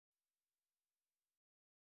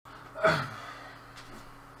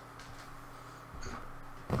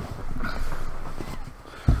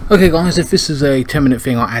Okay guys, if this is a 10-minute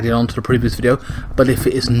thing, I'll add it on to the previous video, but if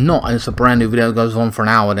it is not, and it's a brand new video that goes on for an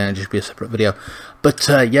hour, then it'll just be a separate video. But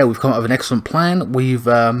yeah, we've come up with an excellent plan. We've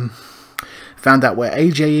found out where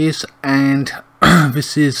AJ is, and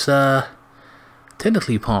this is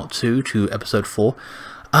technically part 2 to episode 4.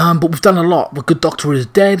 But we've done a lot. The good doctor is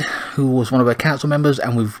dead, who was one of our council members,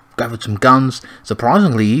 and we've gathered some guns.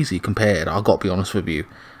 Surprisingly easy compared, I've got to be honest with you.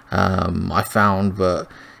 I found that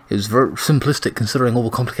it was very simplistic considering all the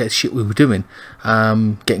complicated shit we were doing.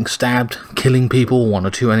 Getting stabbed, killing people, 1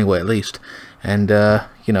 or 2 anyway at least. And,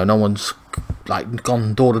 you know, no one's like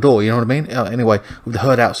gone door to door, you know what I mean? Anyway, with the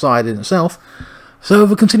herd outside in itself. So,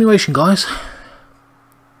 the continuation, guys.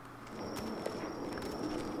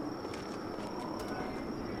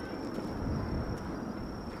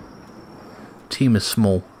 Team is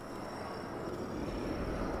small.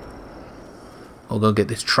 I'll go get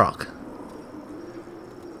this truck.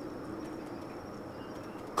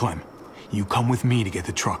 Clem, you come with me to get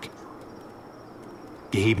the truck.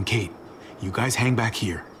 Gabe and Kate, you guys hang back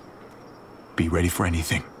here. Be ready for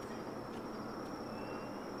anything.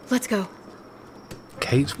 Let's go.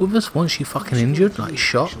 Kate's with us? Wasn't she fucking injured? Like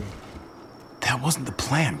shot? That wasn't the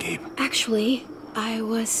plan, Gabe. Actually, I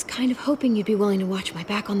was kind of hoping you'd be willing to watch my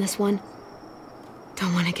back on this one.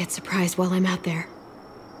 Don't want to get surprised while I'm out there.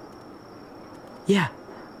 Yeah.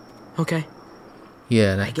 Okay.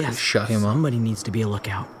 Yeah, I that could guess shut him up. somebody needs to be a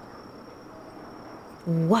lookout.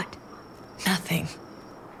 What? Nothing.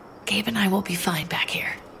 Gabe and I will be fine back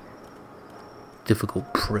here.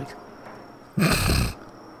 Difficult prick.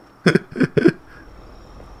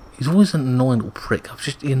 He's always an annoying little prick.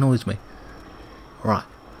 He annoys me. Right.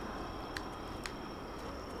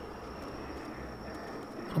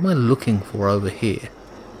 What am I looking for over here?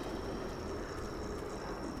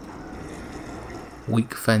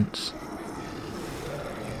 Weak fence.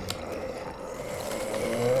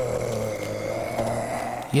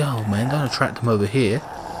 Yo, man, don't attract them over here.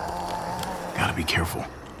 Gotta be careful.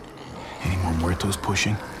 Any more muertos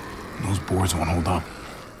pushing, and those boards won't hold up.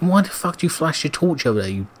 Why the fuck do you flash your torch over there,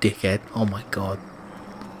 you dickhead? Oh my god.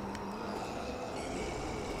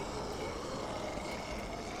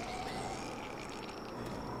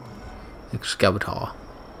 Excavator.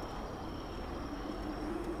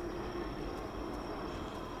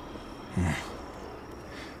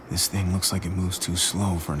 This thing looks like it moves too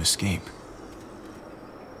slow for an escape.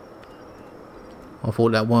 I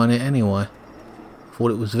thought that wasn't it anyway. I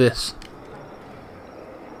thought it was this.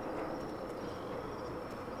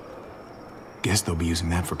 Guess they'll be using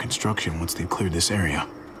that for construction once they've cleared this area.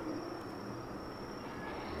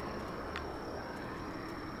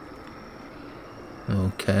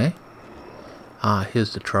 Okay. Ah,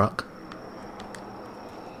 here's the truck.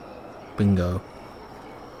 Bingo.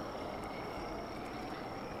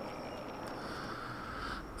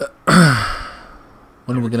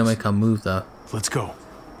 When are we gonna make our move though? Let's go.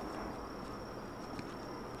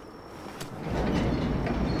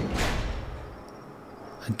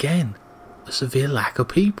 Again, a severe lack of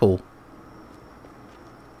people.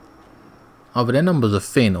 Either their numbers are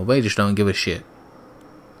thin or they just don't give a shit.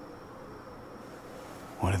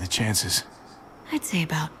 What are the chances? I'd say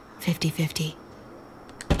about 50-50.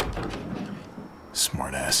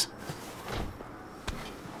 Smartass.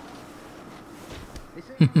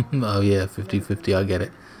 Oh yeah, 50-50, I get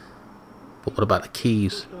it. But what about the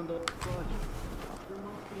keys?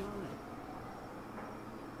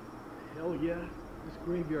 Hell yeah, this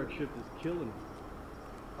graveyard shift is killing me.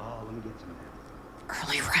 Oh, let me get some.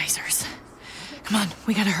 Early risers. Come on,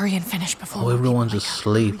 we gotta hurry and finish before. Oh, everyone's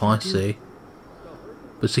asleep, I see.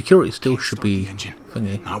 But security still should be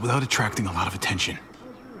thingy. Not without attracting a lot of attention.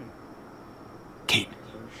 Kate,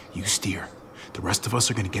 you steer. The rest of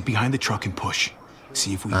us are gonna get behind the truck and push.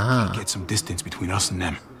 See if we can get some distance between us and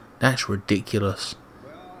them. That's ridiculous.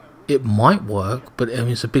 It might work, but I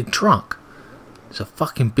mean, it's a big truck. It's a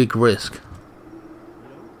fucking big risk.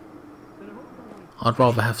 I'd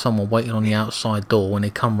rather have someone waiting on the outside door when they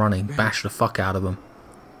come running, bash the fuck out of them.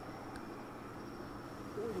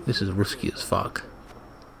 This is risky as fuck.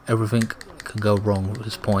 Everything can go wrong at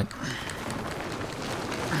this point.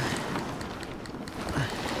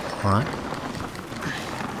 Alright.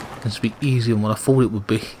 This would be easier than what I thought it would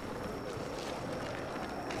be.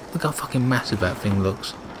 Look how fucking massive that thing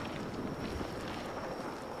looks.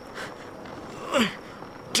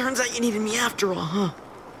 Turns out you needed me after all, huh?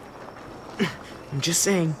 I'm just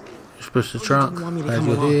saying. Just push the truck. Want me to Glad come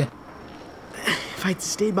you're along. here. If I'd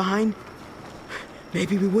stayed behind,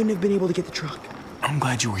 maybe we wouldn't have been able to get the truck. I'm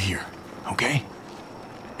glad you were here, okay?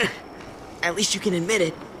 At least you can admit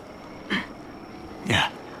it. Yeah.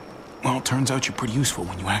 Well, it turns out you're pretty useful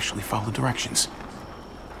when you actually follow directions.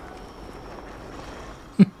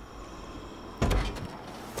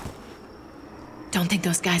 Don't think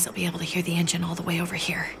those guys will be able to hear the engine all the way over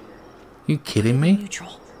here. You kidding me?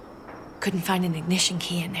 Neutral. Couldn't find an ignition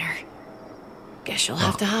key in there. Guess you'll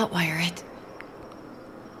have to hotwire it.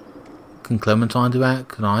 Can Clementine do that?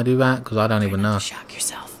 Can I do that? Because I don't even know. Shock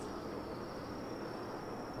yourself.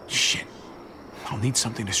 Shit. I'll need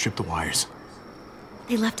something to strip the wires.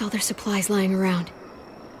 They left all their supplies lying around.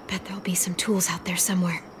 Bet there'll be some tools out there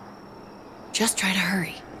somewhere. Just try to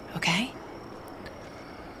hurry, okay?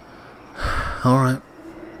 Alright.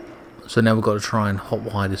 So now we've got to try and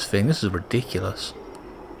hotwire this thing. This is ridiculous.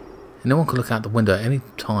 No one can look out the window at any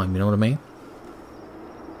time, you know what I mean?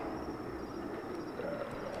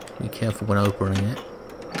 Be careful when opening it.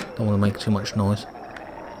 Don't want to make too much noise.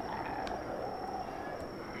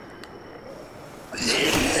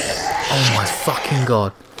 Oh my fucking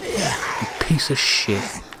god. You piece of shit.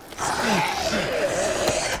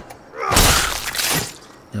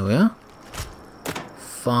 There we are.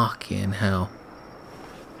 Fucking hell.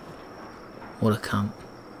 What a cunt.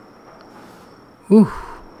 Whew.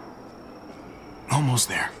 Almost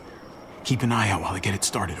there. Keep an eye out while I get it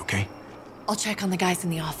started, okay? I'll check on the guys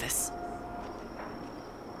in the office.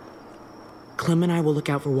 Clem and I will look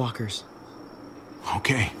out for walkers.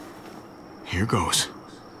 Okay. Here goes.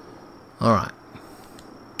 Alright.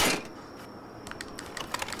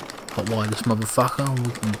 Hotwire this motherfucker and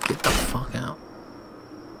we can get the fuck out.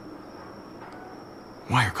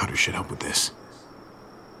 Wire cutter should help with this.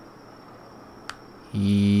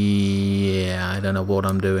 Yeah, I don't know what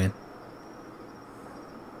I'm doing.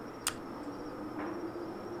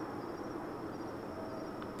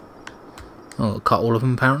 Oh, cut all of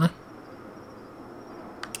them apparently.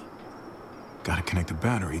 Gotta connect the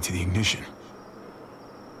battery to the ignition.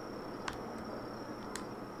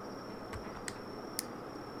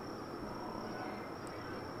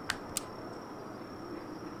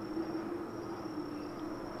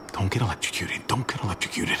 Don't get electrocuted. Don't get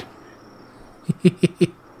electrocuted.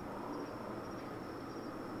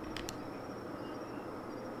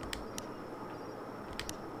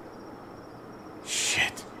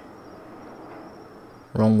 Shit.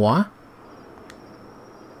 Wrong wire?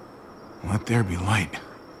 Let there be light.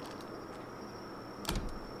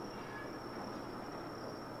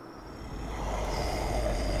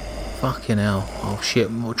 Fucking hell. Oh shit,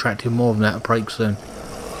 we'll attract him more of that break soon.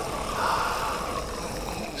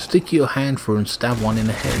 Stick your hand through and stab one in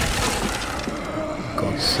the head. For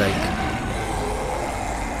God's sake.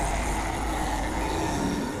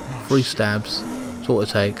 3 stabs. That's all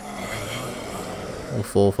it'll take. Or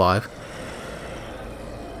 4 or 5.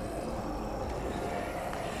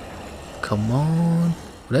 Come on. Well,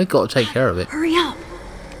 they've got to take care of it. Hurry up!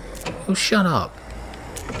 Oh, shut up.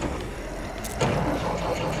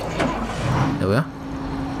 There we are.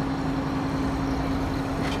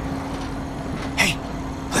 Hey,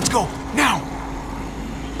 let's go, now!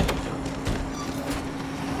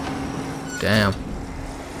 Damn.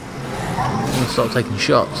 I'm gonna start taking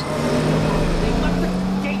shots.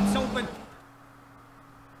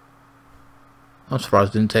 I'm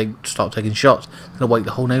surprised it didn't start taking shots. It's gonna wake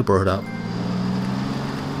the whole neighborhood up.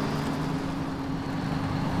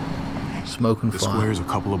 Smoke and The fire. square's a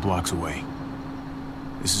couple of blocks away.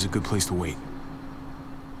 This is a good place to wait.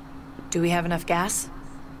 Do we have enough gas?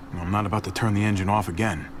 I'm not about to turn the engine off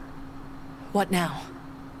again. What now?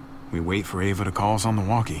 We wait for Ava to call us on the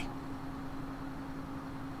walkie.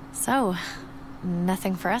 So,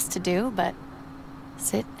 nothing for us to do but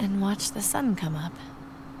sit and watch the sun come up.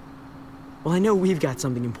 Well, I know we've got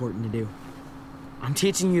something important to do. I'm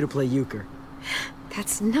teaching you to play euchre.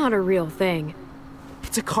 That's not a real thing.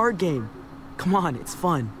 It's a card game. Come on, it's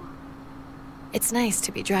fun. It's nice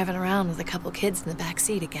to be driving around with a couple kids in the back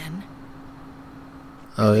seat again.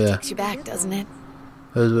 Oh yeah. Takes you back, doesn't it?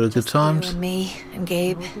 Those were the good You times. and me and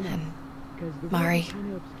Gabe and Mari.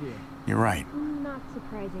 You're right.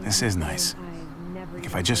 This is nice. Like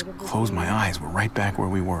if I just close my eyes, we're right back where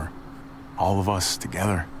we were. All of us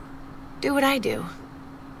together. Do what I do.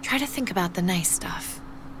 Try to think about the nice stuff.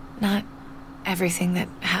 Not everything that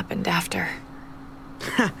happened after.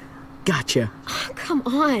 Gotcha. Oh, come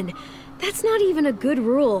on. That's not even a good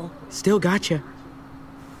rule. Still gotcha.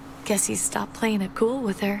 Guess he stopped playing it cool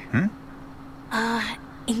with her.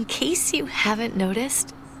 In case you haven't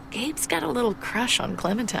noticed, Gabe's got a little crush on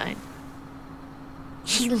Clementine.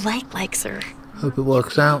 He likes her. Hope it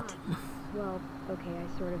works out. Well, okay,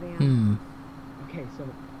 I sort of am. Okay, so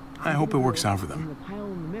I hope it works out for them.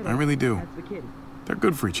 I really do. They're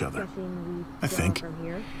good for each other. I think.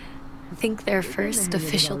 think their first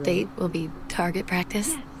official date will be target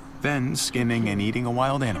practice? Then skinning and eating a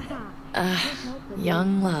wild animal.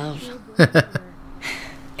 Young love.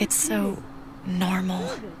 It's so normal,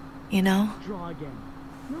 you know?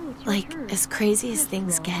 Like, as crazy as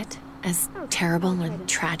things get, as terrible and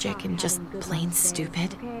tragic and just plain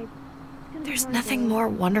stupid, there's nothing more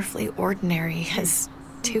wonderfully ordinary as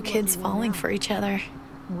two kids falling for each other.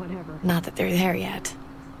 Not that they're there yet.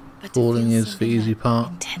 But to Falling feel is the easy something part.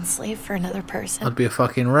 intensely for another person. I'd be a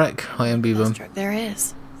fucking wreck. I envy them. Best drug there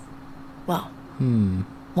is. Well,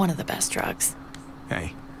 one of the best drugs.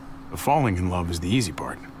 Hey, the falling in love is the easy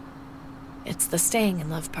part. It's the staying in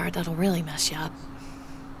love part that'll really mess you up.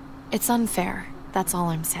 It's unfair, that's all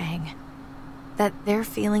I'm saying. That they're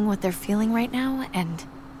feeling what they're feeling right now, and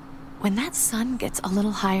when that sun gets a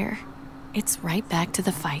little higher, it's right back to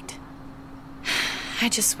the fight. I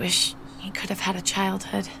just wish he could have had a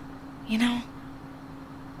childhood, you know?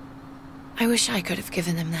 I wish I could have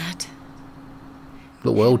given them that.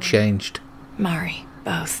 The world changed. Mari,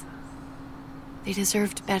 both. They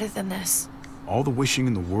deserved better than this. All the wishing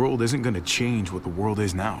in the world isn't gonna change what the world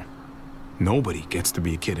is now. Nobody gets to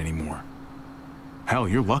be a kid anymore. Hell,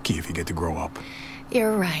 you're lucky if you get to grow up.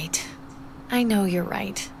 You're right. I know you're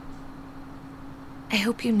right. I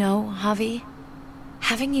hope you know, Javi,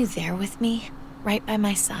 having you there with me, right by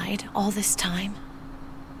my side, all this time,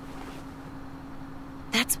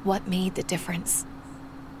 that's what made the difference.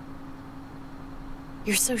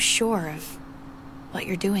 You're so sure of what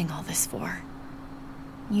you're doing all this for.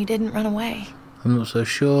 You didn't run away. I'm not so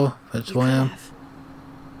sure. That's who I am.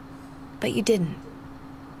 But you didn't.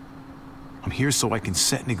 I'm here so I can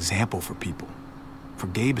set an example for people. For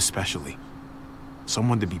Gabe especially.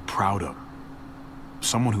 Someone to be proud of.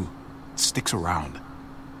 Someone who sticks around.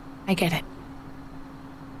 I get it.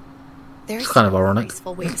 There's It's kind of no ironic.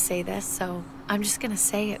 graceful way to say this, so I'm just gonna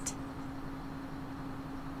say it.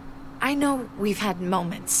 I know we've had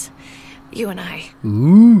moments, you and I.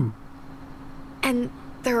 Ooh. And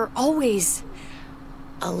they're always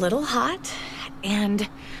a little hot and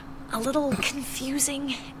a little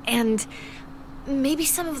confusing, and maybe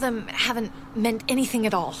some of them haven't meant anything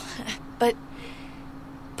at all. But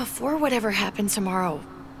before whatever happens tomorrow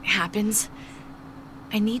happens,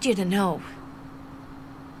 I need you to know,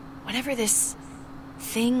 whatever this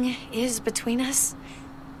thing is between us,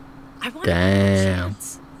 I want to have a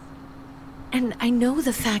chance. And I know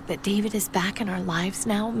the fact that David is back in our lives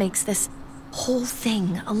now makes this whole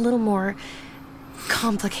thing a little more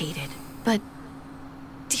complicated. But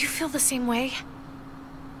do you feel the same way?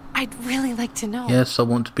 I'd really like to know. Yes, I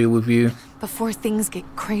want to be with you. Before things get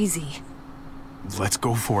crazy. Let's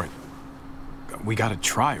go for it. We gotta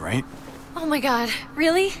try, right? Oh my god,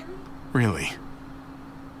 really? Really.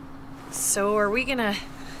 So are we gonna...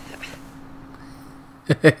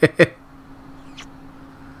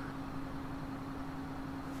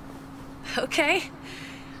 Okay.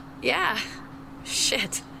 Yeah.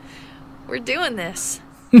 Shit. We're doing this.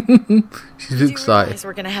 She's excited.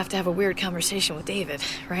 We're gonna have to have a weird conversation with David,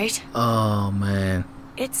 right? Oh man.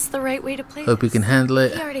 It's the right way to play Hope he this. can handle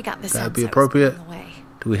it. He already got the That'd sense be I was appropriate. getting in the way.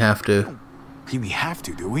 Do we have to? Really have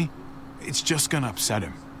to, do we? It's just gonna upset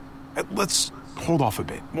him. Let's hold off a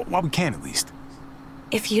bit. While we can, at least.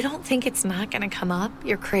 If you don't think it's not gonna come up,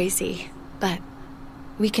 you're crazy. But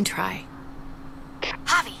we can try.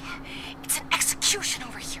 Javi, it's an execution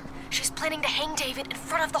over here. She's planning to hang David in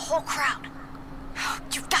front of the whole crowd.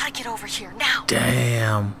 You've got to get over here, now.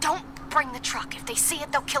 Damn. Don't bring the truck. If they see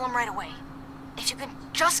it, they'll kill him right away. If you can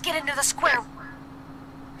just get into the square...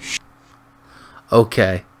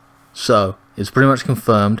 Okay. So, it's pretty much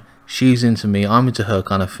confirmed. She's into me, I'm into her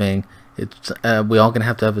kind of thing. It's we are going to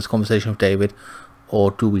have this conversation with David.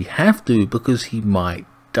 Or do we have to? Because he might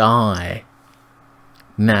die.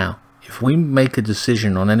 Now, if we make a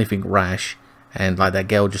decision on anything rash, and like that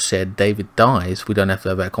girl just said, David dies, we don't have to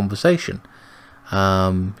have that conversation.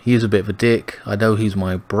 He is a bit of a dick. I know he's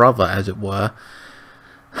my brother, as it were.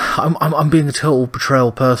 I'm being a total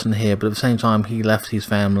betrayal person here, but at the same time, he left his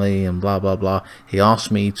family and blah blah blah. He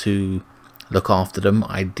asked me to look after them.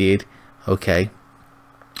 I did. Okay,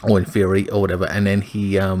 or in theory, or whatever. And then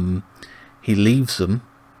he leaves them.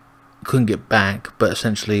 Couldn't get back, but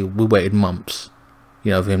essentially we waited months,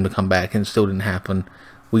 you know, for him to come back, and it still didn't happen.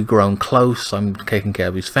 We've grown close. I'm taking care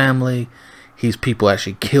of his family. His people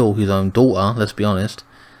actually kill his own daughter, let's be honest.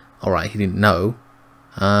 Alright, he didn't know.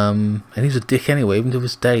 And he's a dick anyway, even to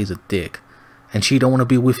this day he's a dick. And she don't want to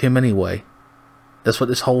be with him anyway. That's what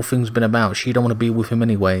this whole thing's been about. She don't want to be with him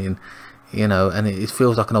anyway, and you know, and it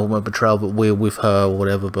feels like an ultimate betrayal, but we're with her or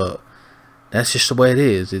whatever, but that's just the way it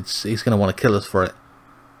is. He's gonna want to kill us for it.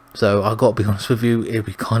 So I got to be honest with you, it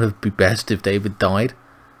would kind of be best if David died.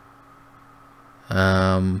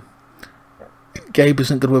 Gabe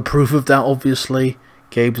isn't going to approve of that, obviously.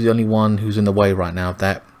 Gabe's the only one who's in the way right now of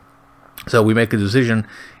that. So we make a decision,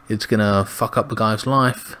 it's going to fuck up the guy's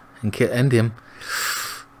life and end him.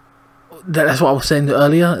 That's what I was saying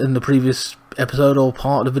earlier in the previous episode or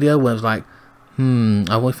part of the video, where it was like,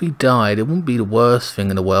 if he died, it wouldn't be the worst thing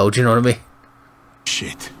in the world, you know what I mean?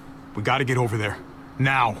 Shit. We gotta get over there.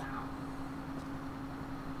 Now.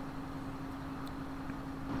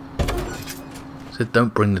 Said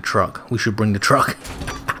don't bring the truck. We should bring the truck.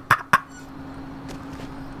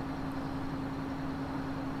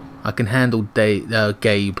 I can handle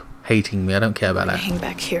Gabe hating me. I don't care about that. Hang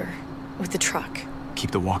back here with the truck.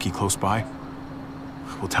 Keep the walkie close by.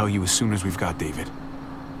 We'll tell you as soon as we've got David.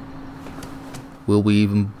 Will we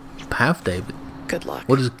even have David? Good luck.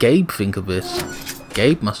 What does Gabe think of this?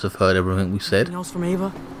 Gabe must have heard everything we said. Anything else from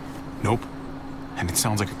Ava? Nope. And it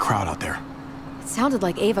sounds like a crowd out there. It sounded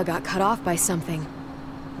like Ava got cut off by something.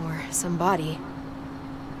 Or somebody.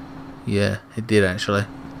 Yeah, it did actually.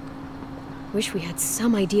 Wish we had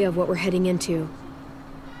some idea of what we're heading into.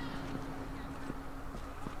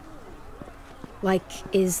 Like,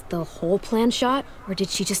 is the whole plan shot? Or did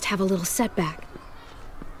she just have a little setback?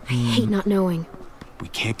 I hate not knowing. We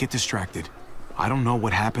can't get distracted. I don't know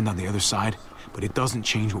what happened on the other side, but it doesn't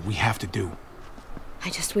change what we have to do. I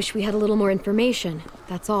just wish we had a little more information,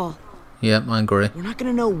 that's all. Yep, I agree. We're not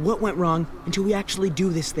gonna know what went wrong until we actually do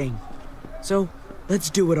this thing. So, let's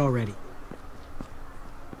do it already.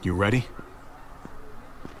 You ready?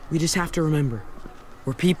 We just have to remember,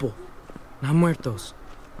 we're people, not muertos.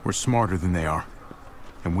 We're smarter than they are,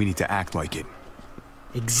 and we need to act like it.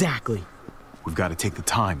 Exactly. We've got to take the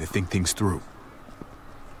time to think things through.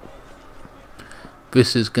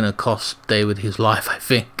 This is going to cost David his life, I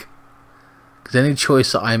think. Because any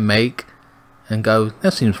choice that I make and go,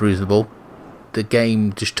 that seems reasonable, the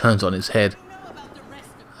game just turns on its head.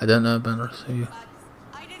 I don't know about the rest of you.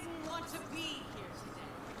 I didn't want to be here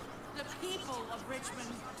today. The people of Richmond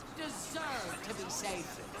deserve to be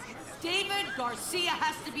safe. David Garcia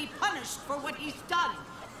has to be punished for what he's done.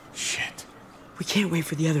 Shit. We can't wait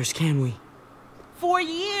for the others, can we? For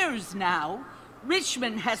years now,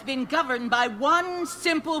 Richmond has been governed by one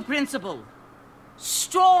simple principle.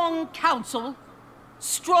 Strong council,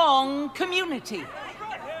 strong community.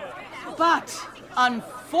 But,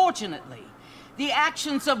 unfortunately, the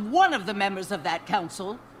actions of one of the members of that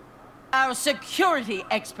council, our security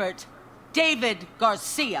expert, David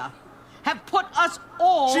Garcia, have put us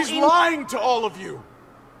all She's lying to all of you!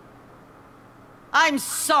 I'm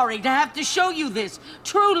sorry to have to show you this.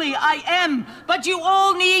 Truly, I am. But you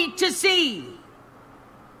all need to see.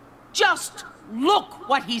 Just look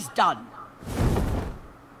what he's done.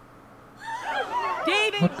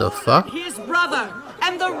 David What the fuck? ordered his brother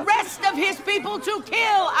and the rest of his people to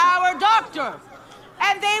kill our doctor.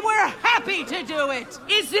 And they were happy to do it.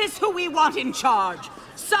 Is this who we want in charge?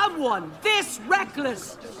 Someone this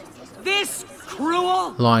reckless, this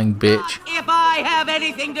cruel? Lying bitch. If I have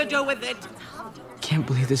anything to do with it. Can't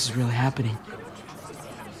believe this is really happening.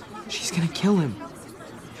 She's gonna kill him.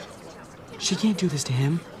 She can't do this to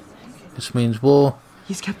him. This means war.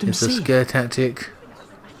 He's kept him It's a safe. scare tactic.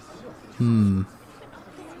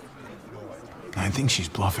 I think she's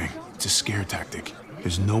bluffing. It's a scare tactic.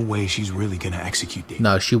 There's no way she's really gonna execute David.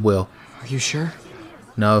 No, she will. Are you sure?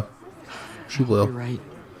 No, she will. You're right.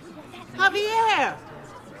 Javier!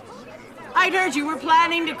 I'd heard you were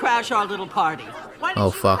planning to crash our little party. Why don't Oh,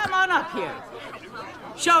 you fuck. come on up here?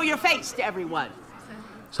 Show your face to everyone.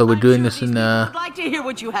 So we're I'm doing sure this these in people would like to hear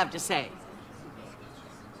what you have to say.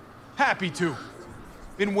 Happy to.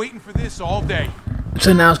 Been waiting for this all day.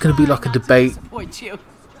 so now it's going to be like a Not to debate disappoint you.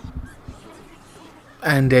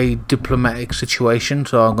 and a diplomatic situation.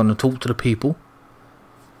 So I'm going to talk to the people.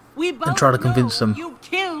 We both try to convince know them. You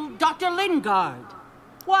killed Dr. Lingard.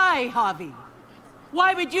 Why, Javi?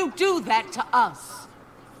 Why would you do that to us?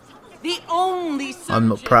 The only I'm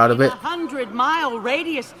not surgeon proud of in it. a 100-mile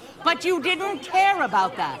radius, but you didn't care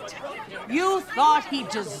about that. You thought he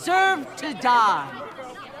deserved to die.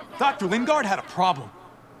 Dr. Lingard had a problem.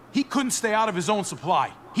 He couldn't stay out of his own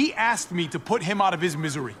supply. He asked me to put him out of his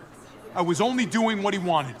misery. I was only doing what he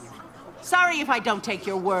wanted. Sorry if I don't take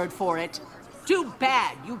your word for it. Too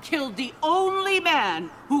bad you killed the only man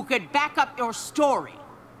who could back up your story.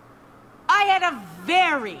 I had a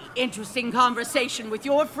very interesting conversation with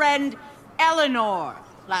your friend Eleanor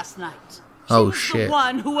last night. She Oh, was shit. the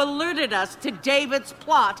one who alerted us to David's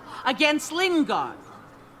plot against Lingard.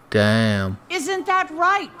 Damn. Isn't that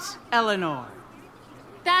right, Eleanor?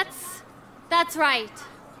 That's right.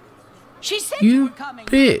 She said You you were coming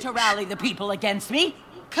bitch. to rally the people against me.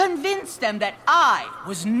 Convince them that I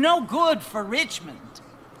was no good for Richmond.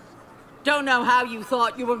 Don't know how you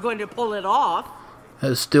thought you were going to pull it off.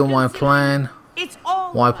 That's still my plan. It's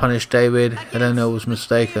all Why punish David? Helena was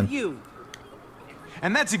mistaken. you.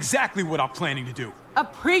 And that's exactly what I'm planning to do.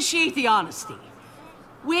 Appreciate the honesty,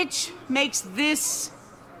 which makes this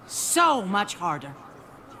so much harder.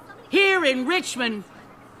 Here in Richmond,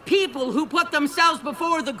 people who put themselves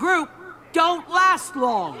before the group don't last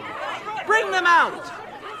long. Bring them out.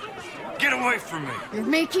 Get away from me. You're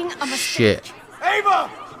making a mistake. Shit. Ava!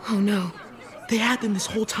 Oh no. They had them this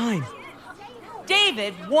whole time.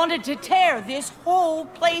 David wanted to tear this whole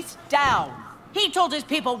place down. He told his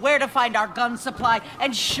people where to find our gun supply,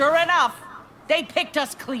 and sure enough, they picked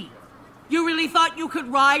us clean. You really thought you could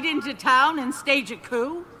ride into town and stage a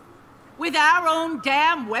coup? With our own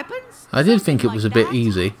damn weapons? I did think it was a Something bit like that?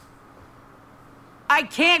 easy. I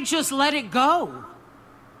can't just let it go.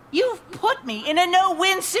 You've put me in a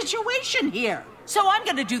no-win situation here, so I'm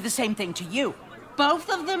gonna do the same thing to you. Both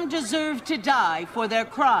of them deserve to die for their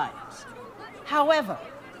crimes. However,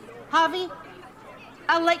 Javi,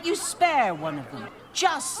 I'll let you spare one of them.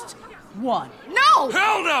 Just one. No!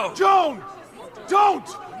 Hell no! Joan! Don't!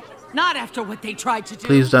 Not after what they tried to do.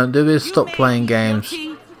 Please don't do this. You Stop may playing be games.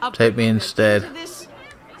 guilty of Take me putting instead. into this,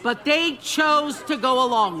 but they chose to go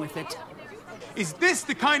along with it. Is this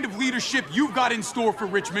the kind of leadership you've got in store for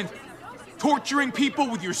Richmond? Torturing people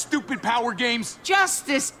with your stupid power games?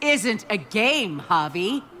 Justice isn't a game,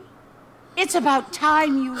 Javi. It's about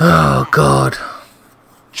time you... Oh, God.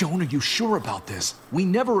 Joan, are you sure about this? We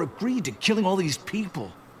never agreed to killing all these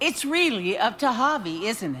people. It's really up to Javi,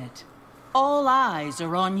 isn't it? All eyes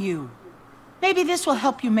are on you. Maybe this will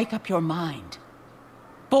help you make up your mind.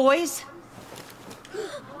 Boys,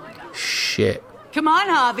 Shit. come on,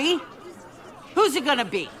 Javi. Who's it gonna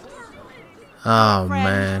be? Oh, Friend.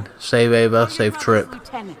 man. Save Ava, Or your save brother's Trip.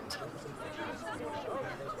 lieutenant?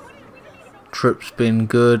 Trip's been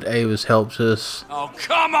good. Ava's helped us. Oh,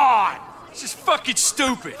 come on! This is fucking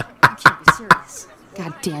stupid. Can't be serious.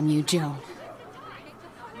 God damn you, Joan.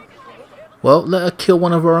 Well, let her kill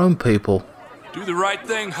one of her own people. Do the right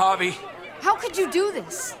thing, Javi. How could you do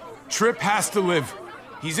this? Trip has to live.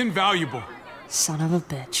 He's invaluable. Son of a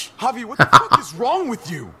bitch. Javi, what the fuck is wrong with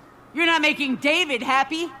you? You're not making David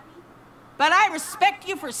happy. But I respect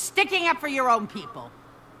you for sticking up for your own people.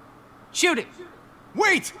 Shoot him.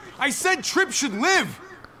 Wait! I said Trip should live!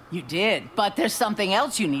 You did, but there's something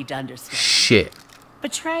else you need to understand. Shit.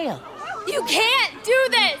 Betrayal. You can't do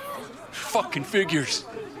this! Fucking figures.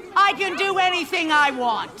 I can do anything I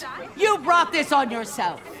want. You brought this on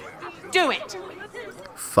yourself. Do it.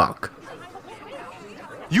 Fuck.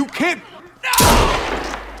 You can't...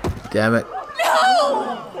 Damn it.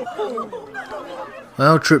 No!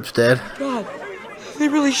 Well, Trip's dead. God, they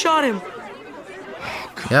really shot him.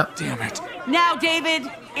 Yep. Damn it. Now, David,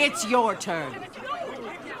 it's your turn.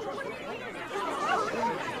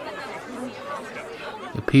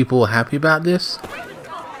 The people are happy about this?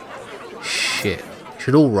 Shit.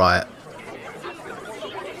 Should all riot.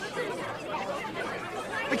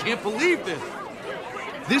 I can't believe this.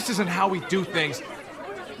 This isn't how we do things.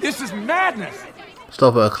 This is madness.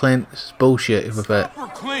 Stop her, Clint. It's bullshit, if I bet. For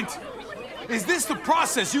Clint, is this the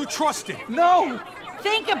process you trusted? No!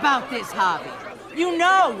 Think about this, Javi. You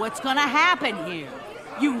know what's gonna happen here.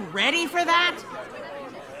 You ready for that?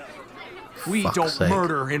 We Fuck's don't sake.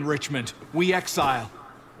 murder in Richmond. We exile.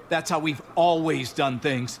 That's how we've always done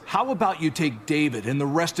things. How about you take David and the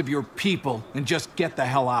rest of your people and just get the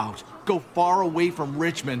hell out? Go far away from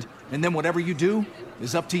Richmond, and then whatever you do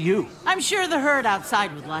is up to you. I'm sure the herd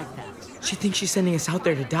outside would like that. She thinks she's sending us out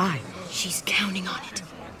there to die. She's counting on it.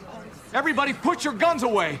 Everybody put your guns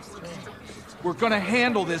away. We're gonna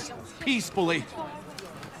handle this peacefully.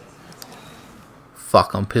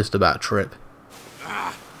 Fuck, I'm pissed about Trip.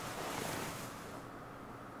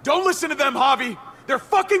 Don't listen to them, Javi. They're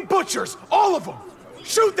fucking butchers, all of them.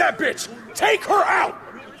 Shoot that bitch. Take her out.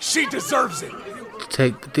 She deserves it.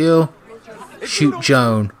 Take the deal. Shoot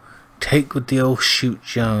Joan. Take the deal. Shoot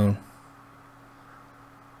Joan.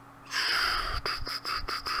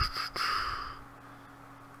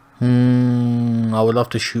 I would love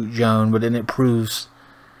to shoot Joan, but then it proves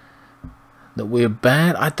that we're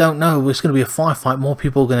bad. I don't know. It's going to be a firefight. More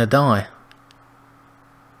people are going to die.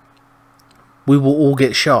 We will all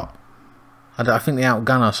get shot. I think they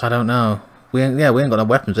outgun us. I don't know. We ain't got no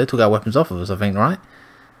weapons. They took our weapons off of us, I think, right?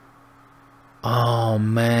 Oh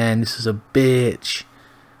man, this is a bitch.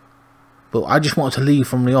 But I just wanted to leave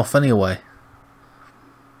from the off anyway.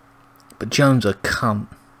 But Joan's a cunt.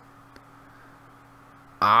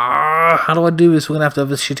 How do I do this? We're gonna have to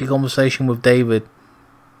have a shitty conversation with David.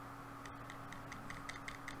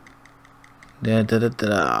 It's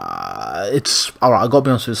alright, I gotta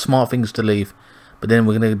be honest with you, smart things to leave. But then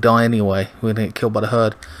we're gonna die anyway. We're gonna get killed by the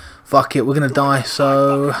herd. Fuck it, we're gonna die,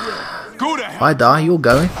 so if I die, you're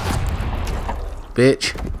going.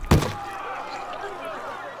 Bitch.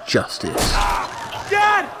 Justice.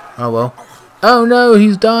 Oh well. Oh no,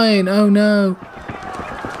 he's dying. Oh no.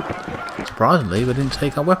 Surprisingly, they didn't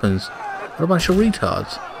take our weapons. What a bunch of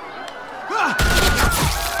retards.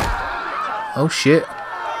 Oh shit.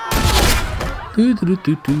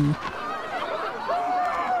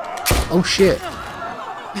 Oh shit.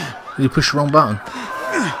 Did you push the wrong button?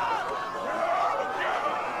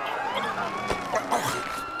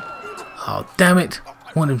 Oh damn it.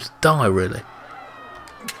 I want him to die really.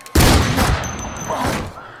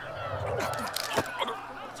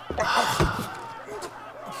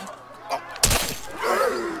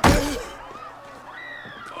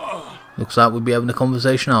 Looks like we'll be having a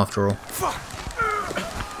conversation after all.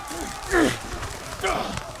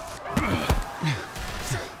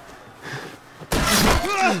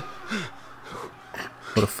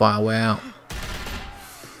 Gotta fight our way out.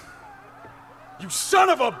 You son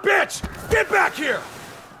of a bitch! Get back here!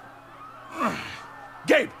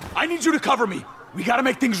 Gabe, I need you to cover me. We gotta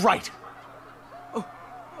make things right.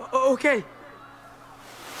 Oh, okay.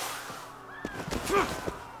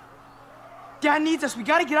 Dad needs us. We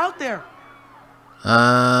gotta get out there.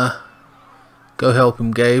 Go help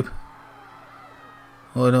him, Gabe.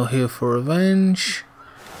 We're not here for revenge.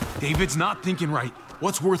 David's not thinking right.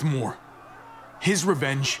 What's worth more? His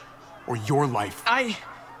revenge or your life? I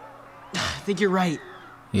think you're right.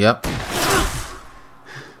 Yep.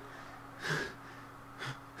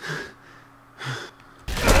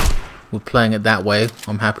 We're playing it that way.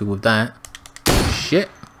 I'm happy with that. Shit.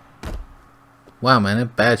 Wow, man, they're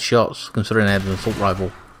bad shots considering they had an assault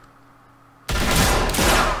rifle.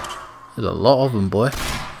 There's a lot of them, boy.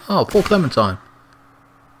 Oh, poor Clementine.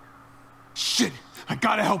 Shit, I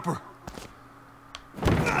gotta help her.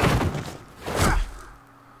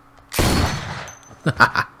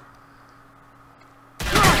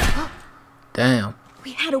 Damn.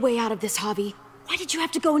 We had a way out of this, Javi. Why did you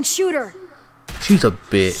have to go and shoot her? She's a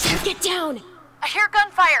bitch. Get down! I hear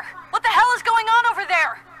gunfire. What the hell is going on over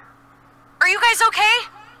there? Are you guys okay?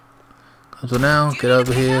 So now, get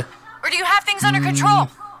over here. Or do you have things under control?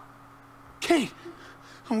 Kate,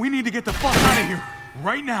 we need to get the fuck out of here.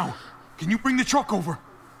 Right now. Can you bring the truck over?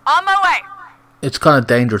 On my way. It's kind of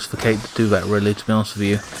dangerous for Kate to do that, really, to be honest with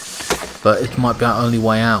you. But it might be our only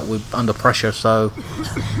way out. We're under pressure, so...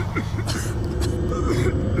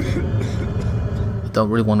 I don't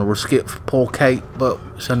really want to risk it for poor Kate, but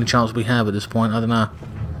it's the only chance we have at this point. I don't know.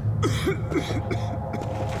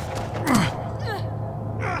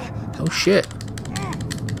 Oh shit.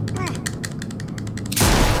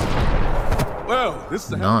 Well, this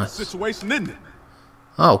is a hell of a situation, isn't it?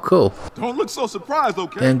 Oh, cool. Don't look so surprised,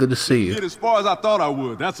 okay? Damn good to see you. Get as far as I thought I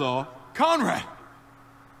would, that's all. Conrad!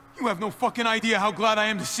 You have no fucking idea how glad I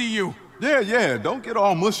am to see you. Yeah, don't get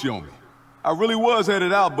all mushy on me. I really was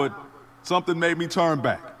headed out, but something made me turn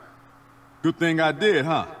back. Good thing I did,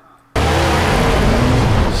 huh?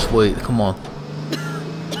 Sweet, come on.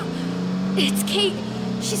 It's Kate.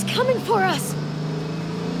 She's coming for us.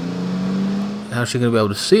 How's she going to be able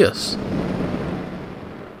to see us?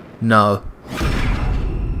 No.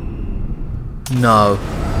 No.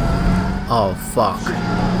 Oh, fuck.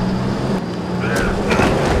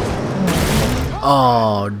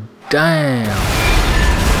 Oh, damn.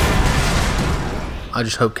 I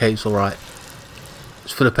just hope Kate's alright.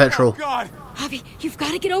 It's for the petrol. Oh, God. Javi, you've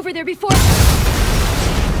got to get over there before...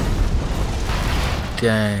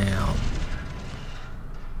 Damn.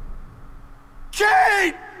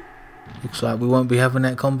 Kate! Looks like we won't be having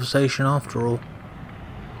that conversation after all.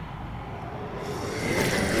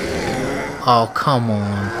 Oh, come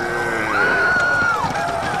on.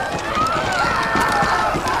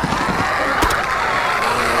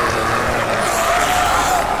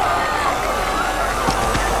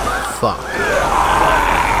 Fuck.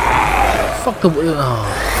 Fuck the...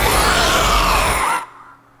 Oh.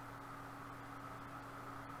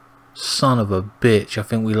 Son of a bitch. I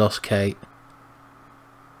think we lost Kate.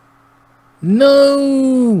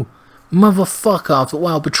 No! Motherfucker. I thought,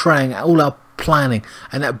 wow, betraying all our planning.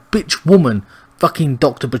 And that bitch woman, fucking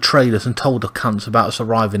doctor, betrayed us and told the cunts about us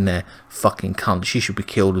arriving there. Fucking cunt. She should be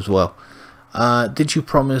killed as well. Did you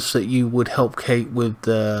promise that you would help Kate with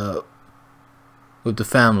the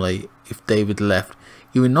family if David left?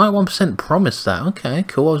 You were 91% promised that. Okay,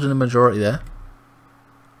 cool. I was in the majority there.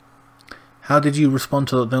 How did you respond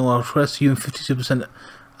to the request? You and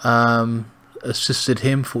 52% assisted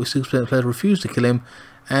him. 46% of players refused to kill him,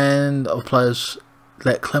 and of players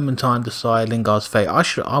let Clementine decide Lingard's fate. I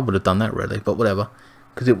would have done that really, but whatever,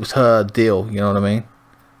 because it was her deal. You know what I mean?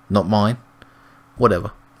 Not mine.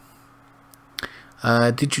 Whatever.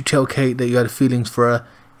 Did you tell Kate that you had feelings for her?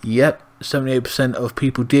 Yep. 78% of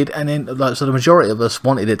people did, and then like so the majority of us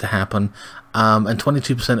wanted it to happen, and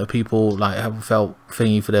 22% of people like have felt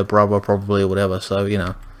thingy for their brother probably or whatever. So you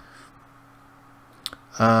know,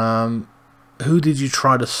 who did you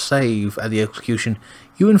try to save at the execution?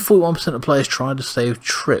 You and 41% of players tried to save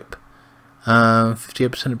Tripp.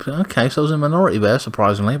 58%. Okay, so I was in a minority there,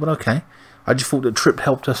 surprisingly, but okay. I just thought that Tripp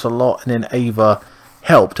helped us a lot, and then Ava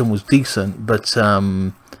helped and was decent, but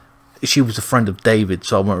she was a friend of David,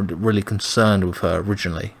 so I wasn't really concerned with her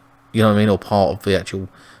originally. You know what I mean? Or part of the actual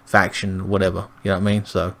faction, whatever. You know what I mean?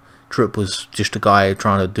 So Tripp was just a guy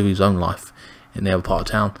trying to do his own life in the other part of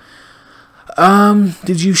town.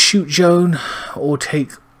 Did you shoot Joan or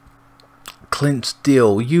take Clint's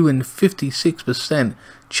deal? You and 56%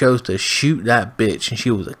 chose to shoot that bitch, and she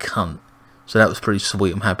was a cunt. So that was pretty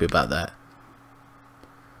sweet. I'm happy about that.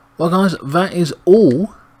 Well, guys, that is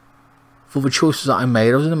all for the choices that I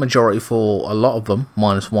made. I was in the majority for a lot of them,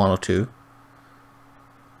 minus 1 or 2.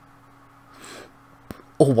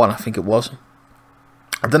 Or 1, I think it was.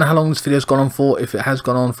 I don't know how long this video's gone on for. If it has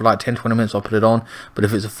gone on for like 10-20 minutes, I'll put it on. But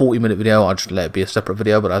if it's a 40-minute video, I'll just let it be a separate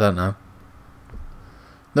video, but I don't know.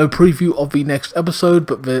 No preview of the next episode,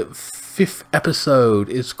 but the 5th episode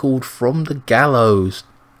is called From the Gallows.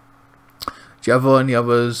 Java and the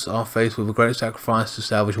others are faced with a great sacrifice to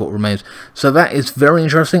salvage what remains. So that is very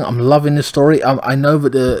interesting. I'm loving this story. I know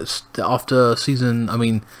that after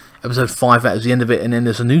episode 5, that is the end of it, and then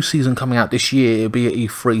there's a new season coming out this year. It'll be at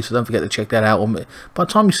E3, so don't forget to check that out. By the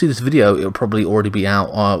time you see this video, it'll probably already be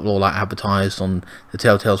out or like advertised on the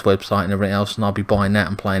Telltale's website and everything else, and I'll be buying that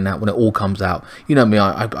and playing that when it all comes out. You know me,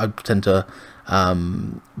 I tend to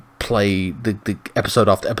play the episode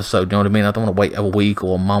after episode, you know what I mean? I don't want to wait a week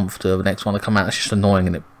or a month to the next one to come out. It's just annoying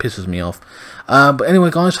and it pisses me off. But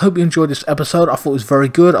anyway, guys, hope you enjoyed this episode. I thought it was very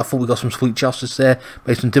good. I thought we got some sweet justice there,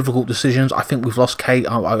 made some difficult decisions. I think we've lost Kate.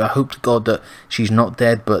 I hope to God that she's not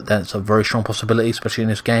dead, but that's a very strong possibility, especially in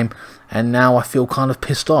this game. And now I feel kind of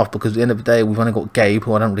pissed off because at the end of the day, we've only got Gabe,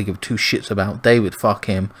 who I don't really give 2 shits about. David, fuck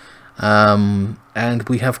him. And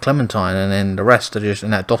we have Clementine, and then the rest are just,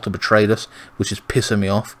 and that doctor betrayed us, which is pissing me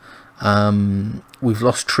off. We've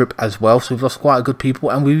lost Tripp as well, so we've lost quite a good people,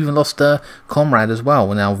 and we've even lost Comrade as well.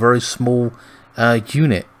 We're now a very small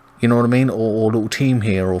unit, you know what I mean, or little team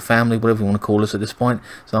here, or family, whatever you want to call us at this point.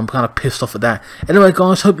 So I'm kind of pissed off at that. Anyway,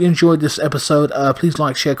 guys, hope you enjoyed this episode. Please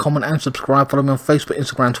like, share, comment, and subscribe. Follow me on Facebook,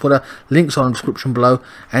 Instagram, Twitter. Links are in the description below,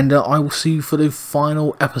 and I will see you for the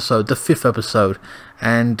final episode, the 5th episode,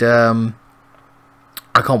 and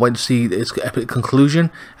I can't wait to see its epic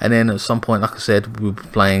conclusion, and then at some point, like I said, we'll be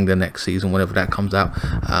playing the next season whenever that comes out,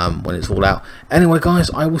 when it's all out. Anyway, guys,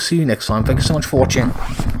 I will see you next time. Thank you so much for watching.